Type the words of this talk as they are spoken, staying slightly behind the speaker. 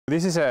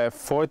This is a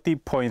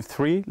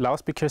 40.3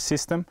 loudspeaker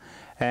system,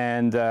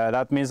 and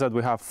that means that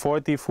we have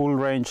 40 full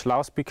range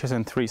loudspeakers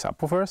and 3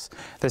 subwoofers.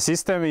 The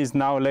system is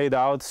now laid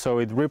out so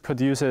it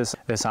reproduces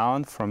the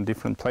sound from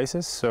different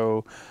places.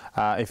 So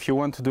if you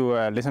want to do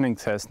a listening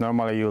test,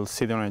 normally you'll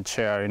sit on a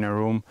chair in a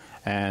room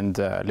and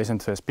listen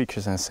to the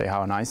speakers and say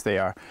how nice they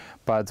are.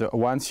 But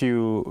once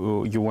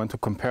you want to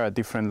compare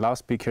different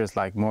loudspeakers,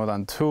 like more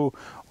than 2,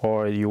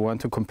 or you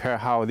want to compare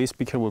how this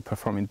speaker will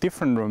perform in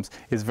different rooms,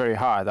 it's very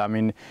hard. I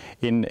mean,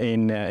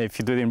 if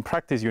you do it in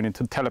practice, you need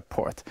to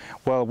teleport.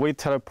 Well, we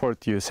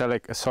teleport you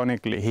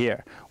sonically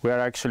here. We are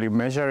actually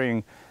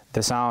measuring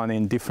the sound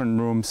in different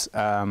rooms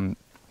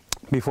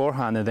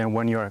beforehand, and then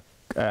when you're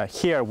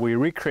here, we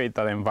recreate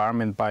that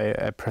environment by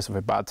a press of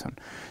a button.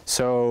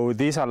 So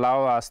these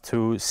allow us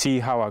to see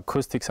how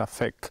acoustics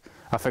affect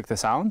the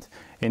sound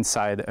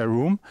inside a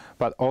room,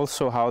 but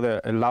also how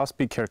the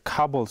loudspeaker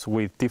couples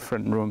with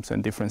different rooms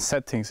and different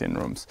settings in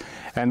rooms.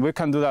 And we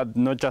can do that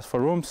not just for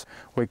rooms,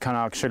 we can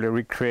actually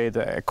recreate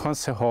a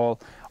concert hall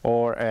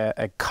or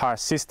a car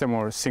system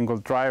or single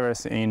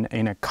drivers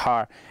in a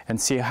car and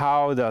see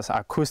how does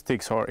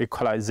acoustics or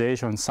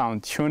equalization,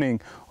 sound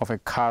tuning of a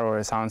car or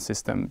a sound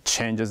system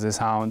changes the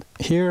sound.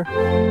 Here.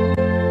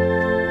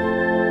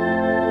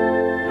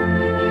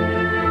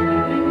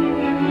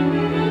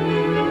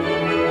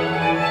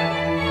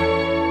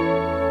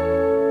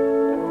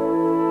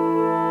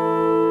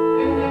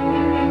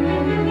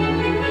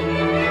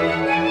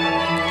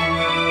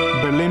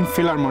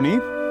 Philharmonie.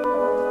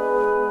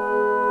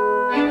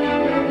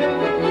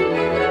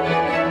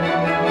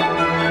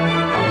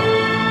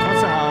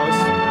 Konzerthaus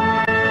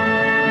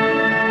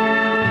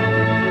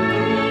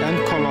and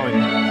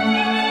Cologne.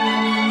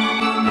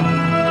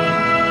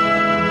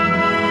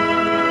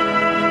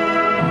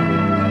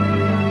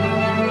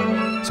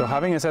 So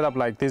having a setup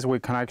like this, we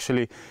can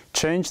actually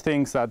change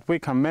things that we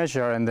can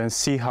measure and then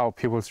see how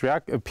people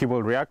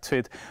react to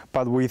it,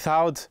 but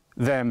without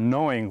them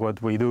knowing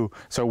what we do.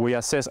 So we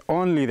assess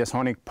only the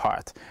sonic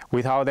part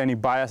without any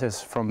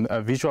biases from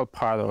a visual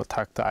part or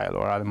tactile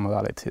or other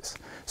modalities.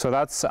 So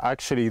that's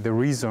actually the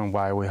reason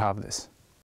why we have this.